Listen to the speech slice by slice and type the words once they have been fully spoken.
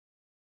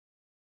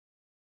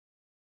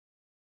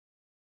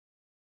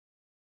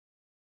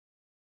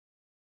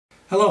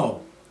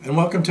Hello, and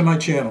welcome to my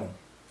channel.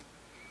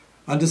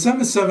 On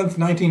December 7th,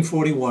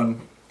 1941,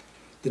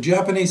 the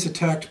Japanese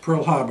attacked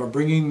Pearl Harbor,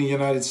 bringing the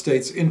United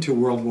States into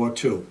World War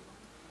II.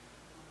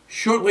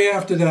 Shortly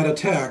after that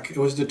attack, it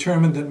was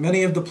determined that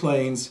many of the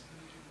planes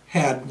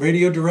had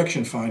radio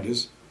direction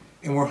finders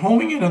and were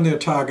homing in on their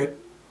target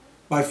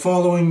by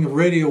following the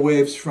radio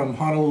waves from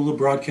Honolulu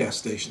broadcast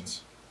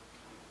stations.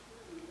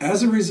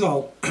 As a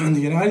result, the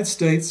United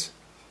States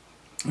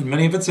and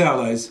many of its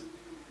allies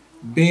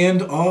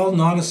banned all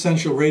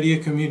non-essential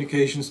radio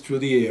communications through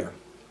the air.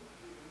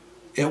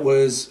 It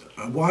was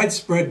a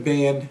widespread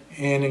ban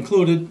and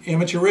included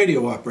amateur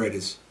radio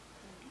operators,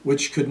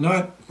 which could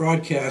not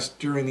broadcast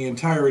during the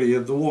entirety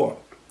of the war.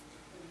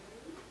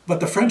 But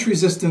the French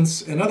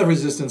resistance and other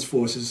resistance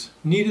forces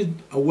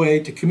needed a way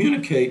to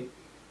communicate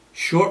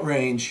short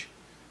range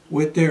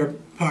with their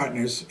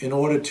partners in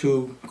order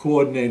to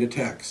coordinate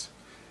attacks.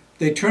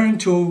 They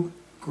turned to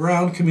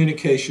ground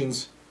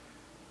communications,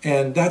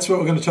 and that's what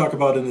we're going to talk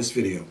about in this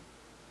video.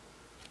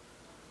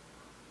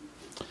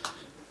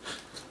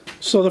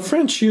 So the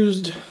French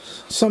used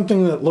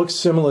something that looks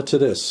similar to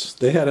this.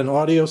 They had an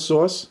audio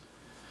source,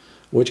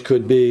 which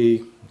could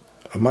be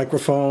a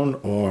microphone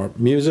or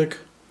music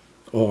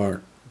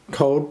or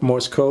code,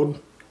 Morse code.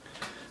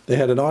 They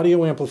had an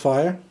audio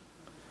amplifier,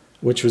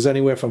 which was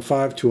anywhere from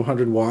 5 to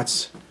 100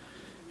 watts.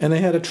 And they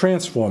had a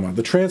transformer.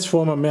 The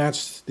transformer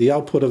matched the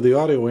output of the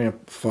audio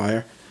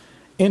amplifier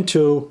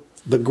into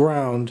the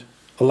ground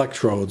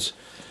electrodes,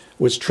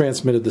 which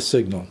transmitted the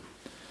signal.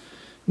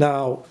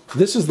 Now,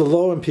 this is the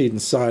low impedance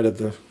side of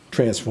the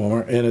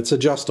transformer, and it's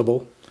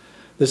adjustable.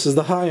 This is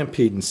the high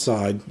impedance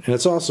side, and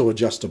it's also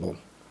adjustable.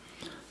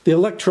 The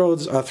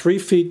electrodes are 3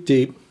 feet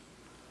deep,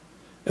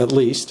 at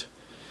least,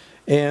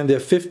 and they're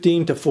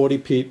 15 to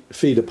 40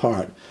 feet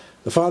apart.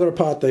 The farther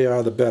apart they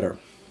are, the better.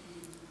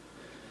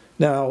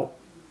 Now,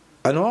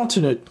 an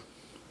alternate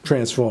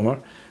transformer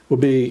would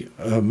be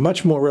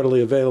much more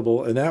readily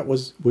available, and that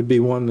would be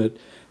one that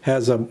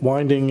has a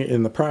winding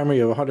in the primary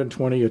of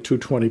 120 or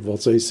 220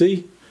 volts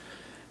AC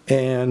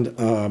and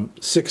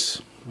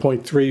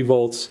 6.3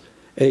 volts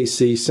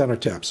AC center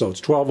tap. So it's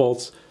 12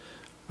 volts,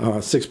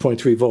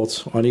 6.3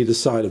 volts on either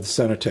side of the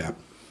center tap.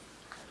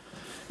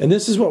 And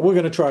this is what we're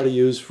going to try to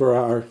use for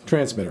our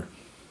transmitter.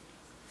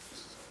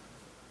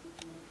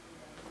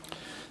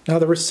 Now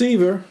the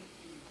receiver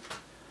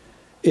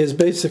is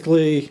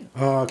basically,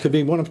 could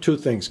be one of two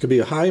things. Could be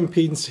a high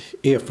impedance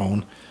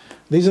earphone.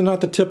 These are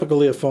not the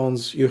typical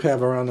earphones you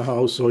have around the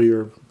house or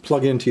you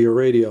plug into your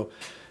radio.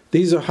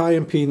 These are high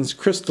impedance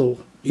crystal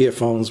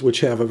earphones,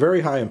 which have a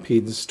very high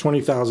impedance,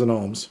 20,000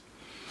 ohms.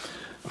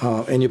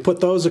 And you put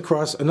those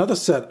across another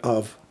set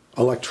of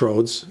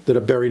electrodes that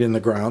are buried in the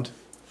ground.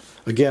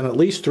 Again, at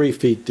least 3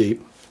 feet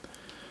deep,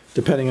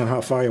 depending on how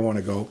far you want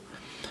to go.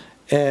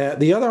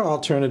 The other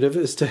alternative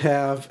is to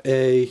have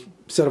a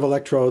set of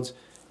electrodes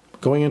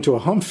going into a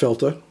hum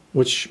filter,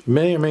 which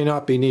may or may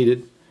not be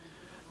needed,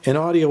 an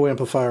audio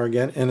amplifier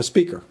again, and a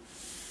speaker.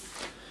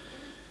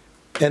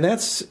 And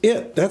that's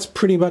it. That's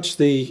pretty much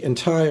the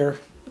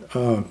entire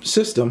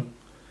system.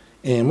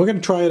 And we're going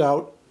to try it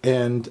out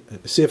and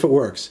see if it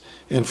works.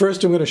 And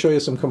first I'm going to show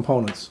you some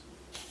components.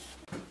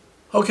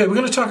 Okay, we're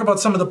going to talk about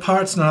some of the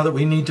parts now that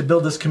we need to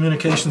build this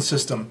communication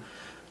system.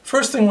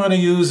 First thing we're going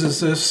to use is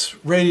this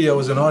radio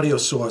as an audio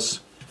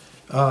source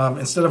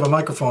instead of a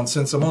microphone.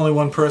 Since I'm only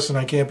one person,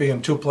 I can't be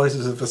in two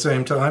places at the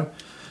same time.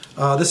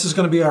 This is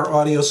going to be our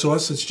audio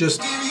source. It's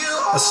just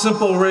a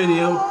simple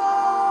radio,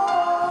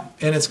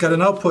 and it's got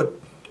an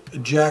output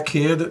jack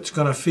here that's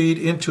going to feed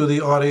into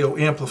the audio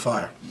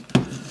amplifier.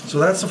 So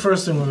that's the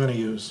first thing we're going to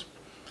use.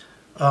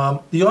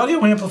 The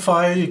audio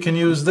amplifier, you can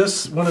use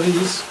one of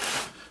these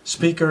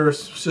speaker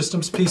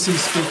systems, PC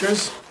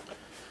speakers.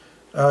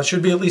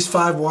 Should be at least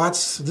 5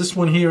 watts. This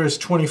one here is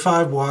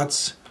 25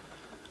 watts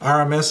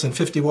RMS and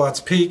 50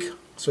 watts peak.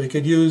 So you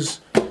could use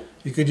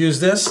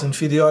this and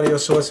feed the audio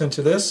source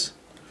into this,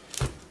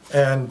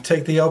 and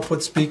take the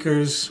output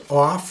speakers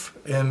off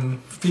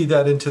and feed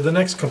that into the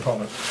next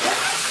component.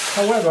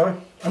 However,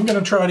 I'm going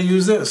to try to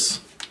use this.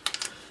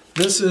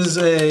 This is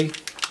a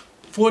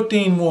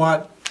 14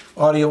 watt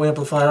audio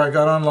amplifier I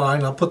got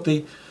online. I'll put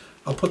the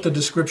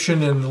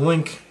description and the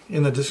link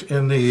in the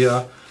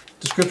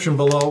description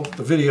below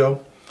the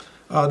video.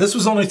 This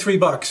was only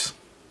 $3,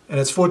 and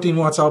it's 14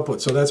 watts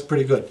output, so that's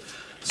pretty good.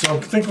 So I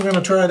think we're going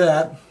to try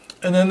that.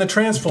 And then the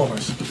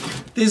transformers.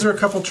 These are a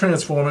couple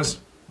transformers.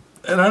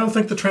 And I don't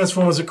think the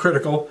transformers are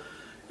critical.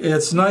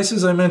 It's nice,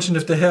 as I mentioned,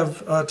 if they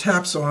have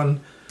taps on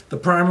the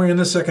primary and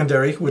the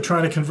secondary. We're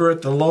trying to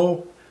convert the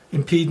low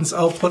impedance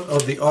output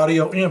of the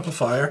audio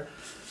amplifier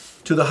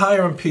to the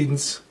higher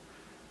impedance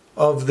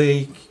of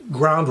the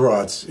ground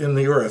rods in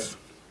the earth.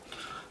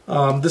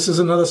 This is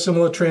another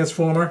similar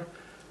transformer.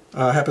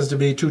 Happens to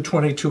be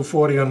 220,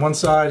 240 on one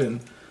side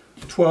and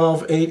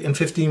 12, 8, and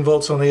 15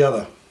 volts on the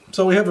other.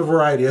 So we have a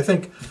variety. I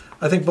think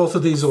both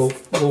of these will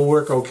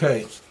work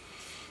okay.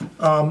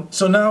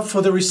 So now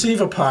for the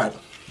receiver part,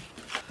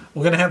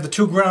 we're going to have the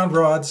two ground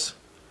rods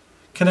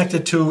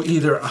connected to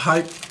either a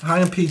high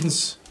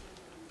impedance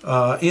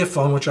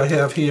earphone, which I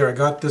have here. I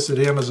got this at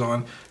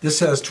Amazon. This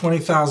has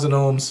 20,000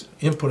 ohms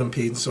input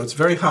impedance, so it's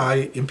very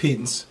high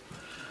impedance.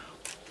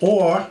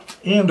 Or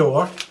we're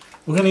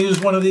going to use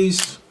one of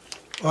these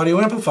audio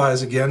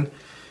amplifiers again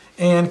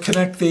and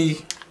connect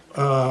the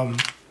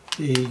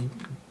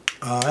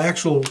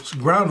actual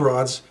ground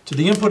rods to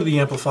the input of the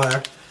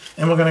amplifier,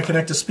 and we're going to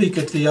connect a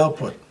speaker to the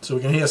output so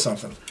we can hear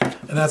something.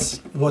 And that's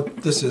what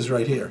this is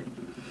right here.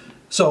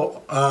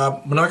 So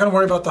we're not going to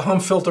worry about the hum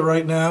filter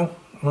right now.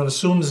 I'm going to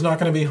assume there's not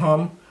going to be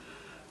hum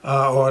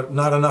or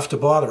not enough to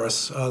bother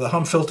us. The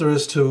hum filter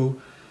is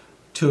to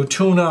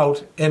tune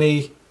out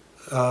any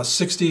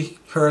 60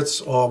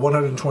 hertz or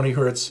 120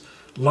 hertz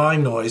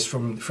line noise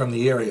from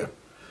the area.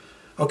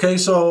 Okay,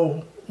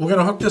 so we're going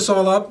to hook this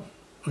all up.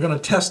 We're going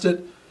to test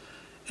it,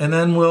 and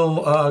then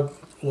we'll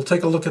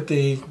take a look at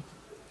the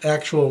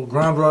actual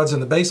ground rods in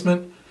the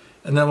basement,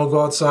 and then we'll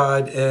go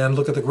outside and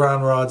look at the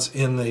ground rods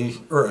in the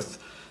earth,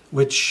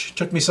 which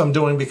took me some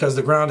doing because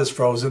the ground is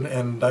frozen,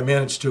 and I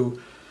managed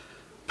to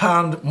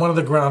pound one of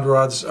the ground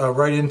rods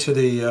right into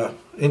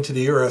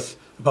the earth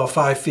about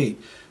 5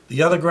 feet.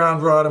 The other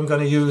ground rod I'm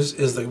going to use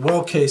is the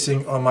well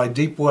casing on my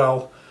deep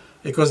well.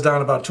 It goes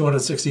down about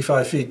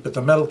 265 feet, but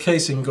the metal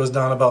casing goes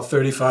down about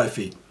 35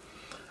 feet.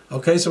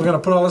 Okay, so we're going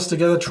to put all this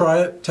together, try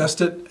it, test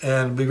it,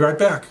 and be right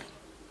back.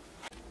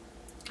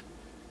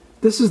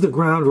 This is the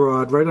ground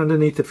rod right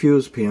underneath the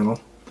fuse panel,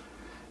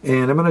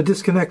 and I'm going to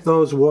disconnect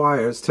those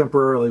wires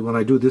temporarily when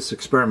I do this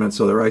experiment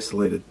so they're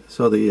isolated,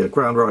 so the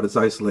ground rod is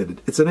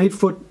isolated. It's an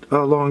 8-foot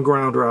long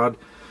ground rod,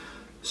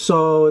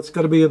 so it's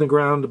going to be in the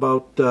ground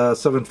about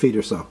 7 feet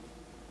or so.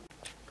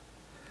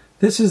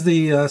 This is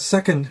the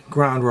second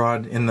ground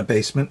rod in the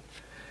basement,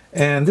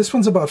 and this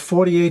one's about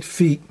 48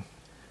 feet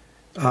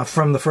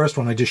from the first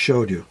one I just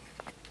showed you.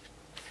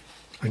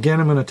 Again,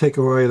 I'm going to take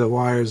away the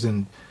wires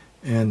and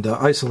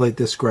isolate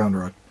this ground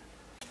rod.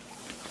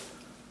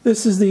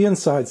 This is the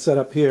inside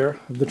setup here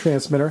of the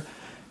transmitter.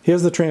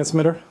 Here's the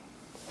transmitter.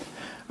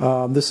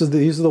 These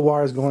are the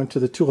wires going to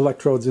the 2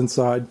 electrodes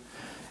inside,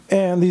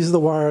 and these are the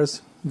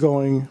wires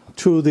going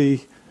to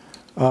the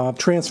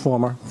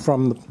transformer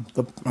from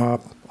the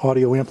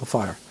audio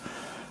amplifier.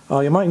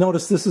 You might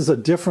notice this is a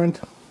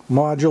different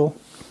module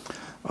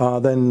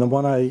than the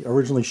one I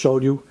originally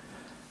showed you,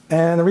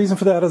 and the reason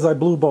for that is I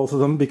blew both of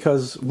them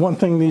because one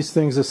thing these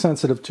things are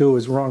sensitive to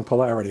is wrong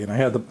polarity, and I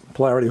had the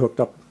polarity hooked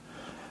up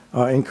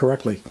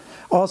incorrectly.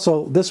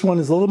 Also, this one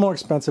is a little more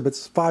expensive.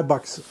 It's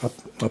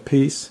 $5 a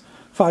piece,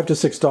 $5 to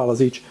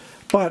 $6 each,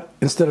 but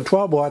instead of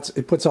 12 watts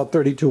it puts out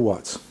 32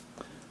 watts.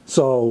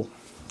 So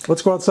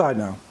let's go outside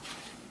now.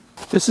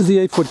 This is the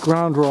 8-foot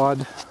ground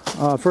rod.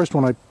 First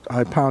one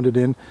I pounded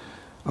in.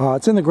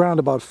 It's in the ground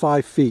about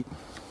 5 feet.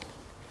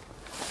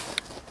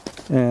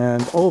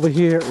 And over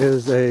here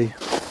is a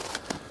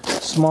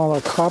smaller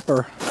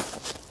copper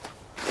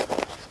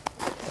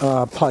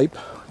pipe,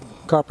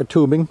 copper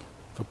tubing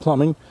for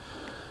plumbing.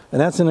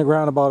 And that's in the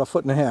ground about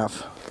 1.5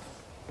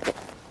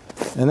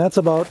 feet. And that's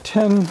about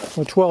 10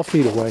 or 12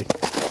 feet away.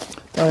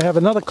 I have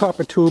another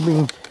copper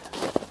tubing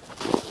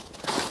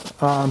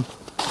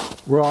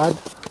rod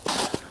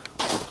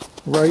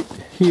right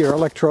here,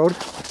 electrode.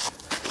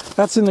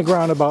 That's in the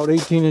ground about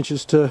 18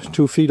 inches to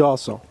 2 feet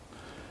also.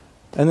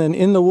 And then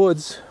in the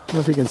woods, I don't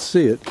know if you can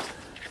see it,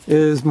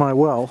 is my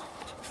well.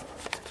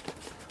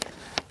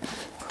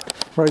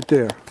 Right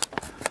there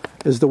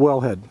is the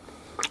wellhead.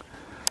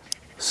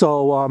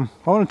 So I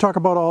want to talk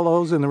about all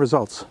those and the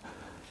results.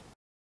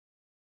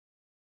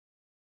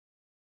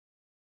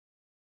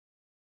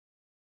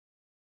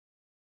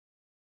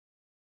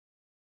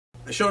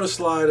 I showed a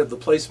slide of the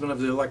placement of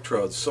the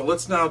electrodes, so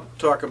let's now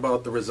talk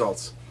about the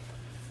results.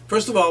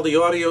 First of all, the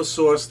audio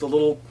source, the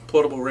little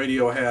portable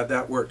radio I had,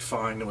 that worked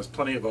fine. There was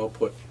plenty of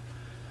output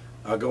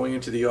going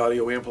into the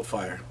audio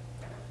amplifier.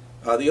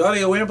 The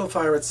audio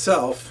amplifier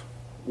itself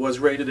was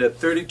rated at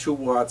 32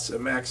 watts at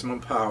maximum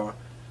power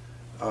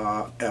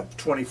at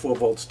 24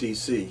 volts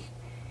DC.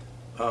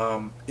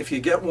 If you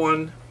get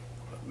one,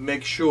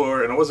 make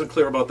sure, and I wasn't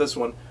clear about this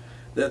one,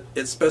 that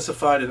it's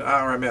specified in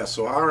RMS.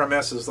 So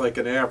RMS is like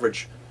an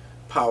average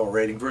power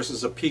rating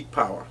versus a peak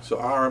power. So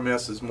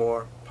RMS is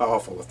more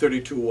powerful. A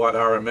 32 watt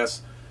RMS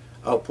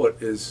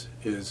output is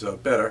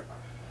better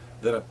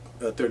than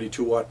a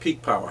 32 watt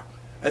peak power.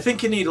 I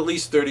think you need at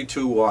least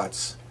 32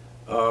 watts.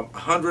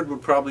 100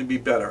 would probably be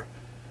better.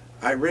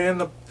 I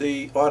ran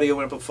the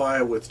audio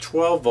amplifier with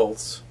 12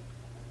 volts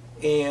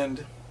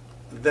and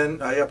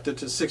then I upped it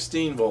to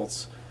 16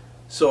 volts.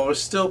 So I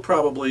was still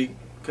probably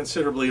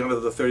considerably under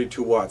the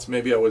 32 watts.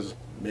 Maybe I was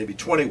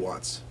 20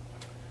 watts.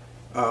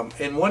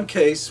 In one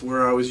case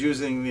where I was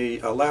using the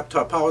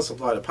laptop power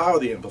supply to power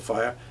the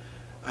amplifier,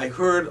 I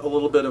heard a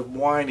little bit of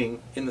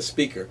whining in the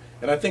speaker,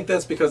 and I think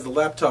that's because the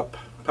laptop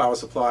power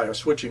supply are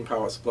switching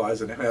power supplies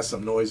and it has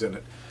some noise in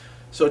it.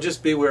 So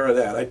just be aware of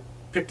that. I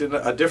picked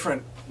a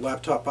different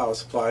laptop power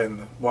supply and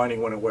the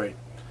whining went away.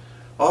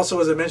 Also,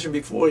 as I mentioned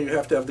before, you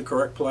have to have the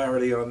correct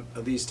polarity on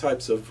these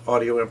types of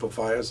audio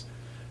amplifiers.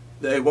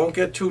 They won't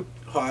get too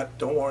hot.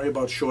 Don't worry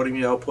about shorting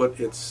the output.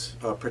 It's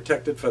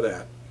protected for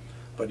that.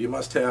 But you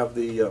must have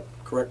the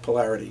correct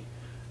polarity.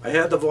 I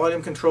had the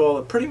volume control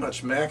at pretty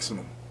much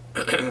maximum.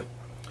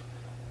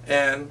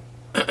 And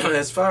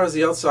as far as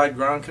the outside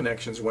ground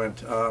connections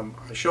went,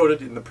 I showed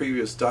it in the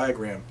previous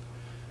diagram.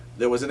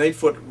 There was an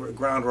 8-foot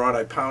ground rod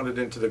I pounded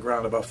into the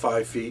ground about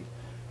 5 feet.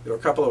 There were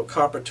a couple of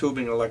copper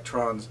tubing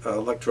electrodes,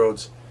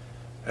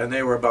 and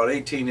they were about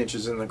 18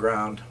 inches in the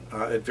ground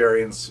at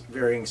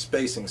varying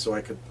spacing, so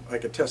I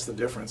could test the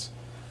difference.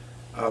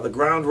 The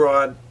ground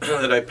rod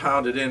that I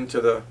pounded into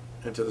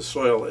the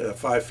soil at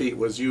 5 feet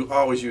was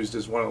always used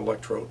as one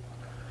electrode.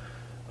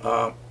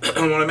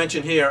 When I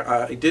mentioned here,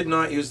 I did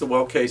not use the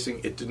well casing.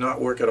 It did not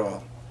work at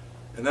all.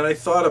 And then I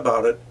thought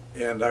about it,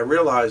 and I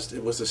realized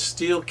it was a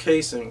steel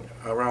casing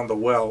around the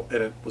well,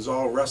 and it was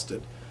all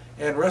rusted.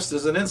 And rust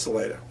is an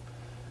insulator.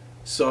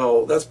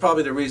 So that's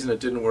probably the reason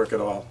it didn't work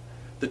at all.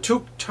 The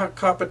two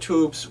copper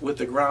tubes with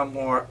the ground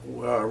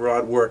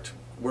rod worked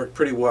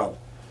pretty well.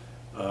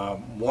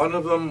 One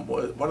of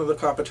the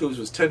copper tubes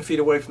was 10 feet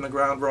away from the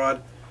ground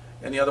rod,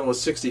 and the other one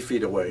was 60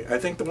 feet away. I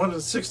think the one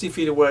that's 60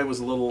 feet away was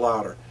a little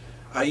louder.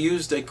 I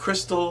used a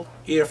crystal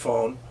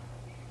earphone.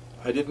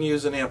 I didn't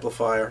use an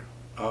amplifier.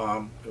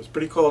 It was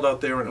pretty cold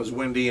out there and it was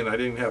windy and I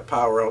didn't have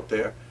power out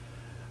there.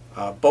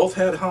 Both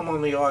had hum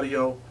on the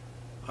audio.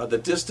 The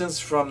distance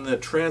from the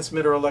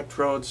transmitter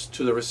electrodes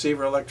to the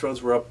receiver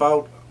electrodes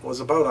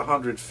was about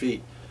 100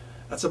 feet.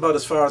 That's about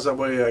as far as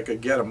I could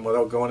get them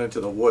without going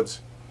into the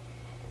woods.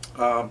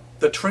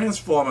 The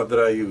transformer that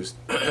I used,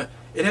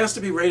 it has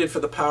to be rated for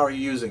the power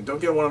you're using.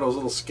 Don't get one of those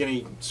little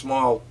skinny,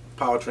 small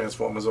power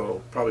transformers or it'll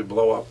probably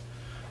blow up.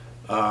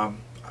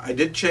 I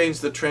did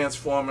change the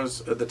transformers,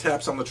 the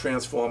taps on the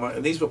transformer,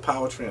 and these were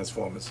power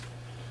transformers.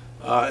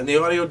 And the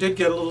audio did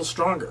get a little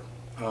stronger.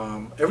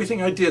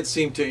 Everything I did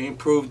seemed to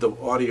improve the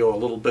audio a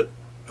little bit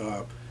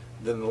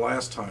than the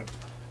last time.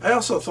 I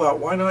also thought,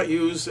 why not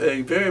use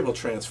a variable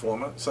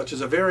transformer, such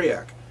as a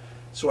variac?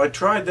 So I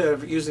tried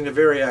using the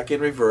variac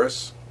in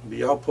reverse,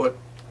 the output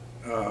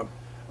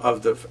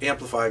of the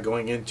amplifier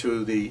going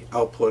into the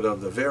output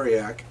of the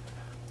variac,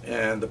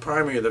 and the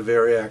primary of the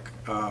variac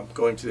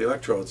going to the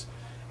electrodes.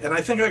 And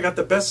I think I got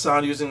the best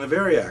sound using the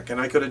variac, and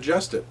I could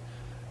adjust it.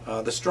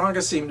 The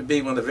strongest seemed to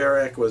be when the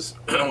variac was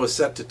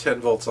set to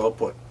 10 volts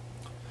output.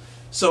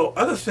 So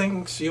other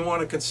things you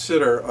want to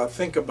consider or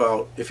think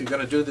about if you're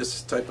going to do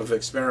this type of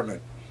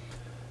experiment.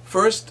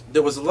 First,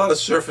 there was a lot of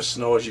surface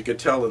snow, as you could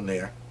tell in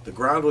there. The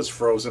ground was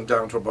frozen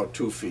down to about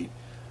 2 feet.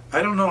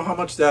 I don't know how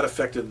much that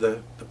affected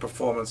the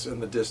performance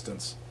and the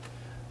distance.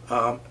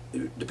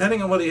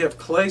 Depending on whether you have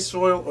clay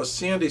soil or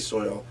sandy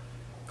soil,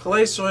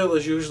 clay soil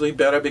is usually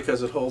better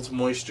because it holds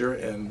moisture,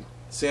 and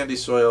sandy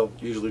soil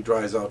usually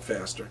dries out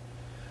faster.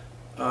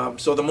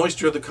 So the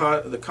moisture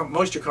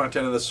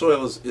content of the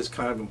soil is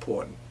kind of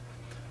important.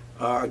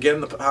 Again,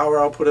 the power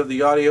output of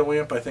the audio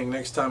amp, I think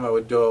next time I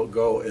would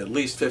go at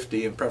least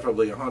 50 and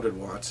preferably 100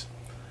 watts.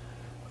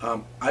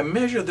 I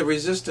measured the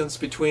resistance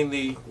between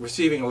the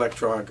receiving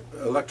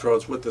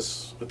electrodes with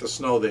the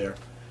snow there,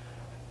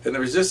 and the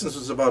resistance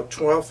was about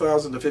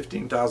 12,000 to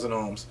 15,000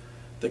 ohms.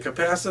 The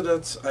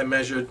capacitance I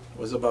measured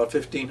was about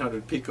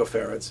 1,500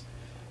 picofarads.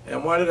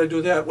 And why did I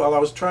do that? Well, I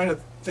was trying to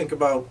think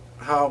about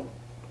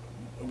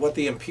what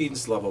the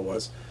impedance level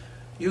was.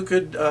 You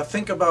could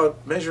think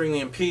about measuring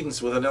the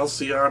impedance with an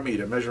LCR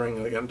meter,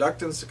 measuring the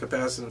inductance, the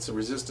capacitance, the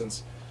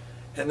resistance,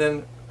 and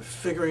then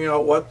figuring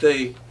out what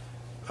the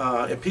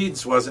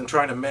impedance was and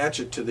trying to match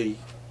it to the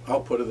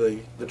output of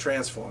the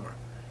transformer.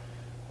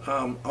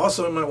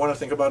 Also, you might want to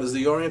think about is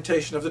the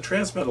orientation of the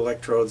transmit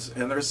electrodes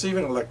and the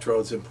receiving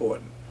electrodes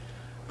important.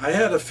 I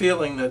had a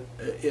feeling that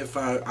if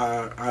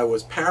I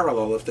was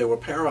parallel, if they were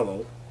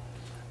parallel,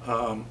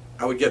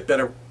 I would get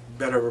better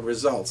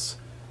results.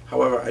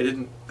 However, I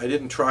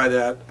didn't try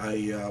that.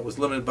 I was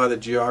limited by the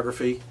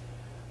geography,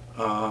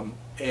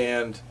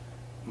 and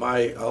my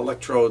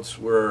electrodes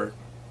were,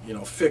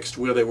 fixed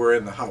where they were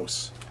in the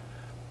house.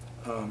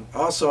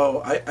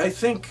 Also, I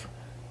think,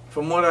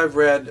 from what I've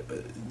read,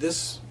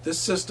 this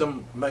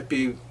system might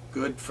be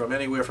good from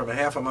anywhere from a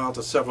half a mile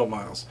to several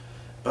miles.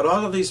 But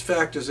all of these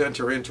factors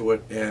enter into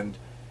it, and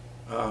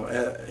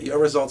your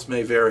results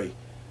may vary.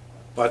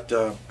 But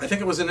I think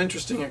it was an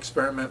interesting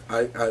experiment.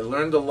 I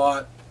learned a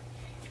lot.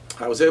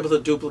 I was able to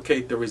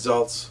duplicate the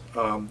results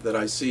that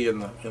I see in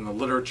the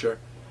literature.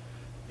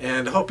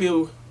 And I hope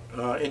you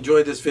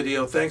enjoyed this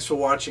video. Thanks for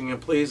watching, and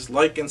please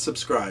like and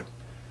subscribe.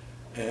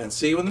 And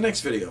see you in the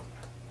next video.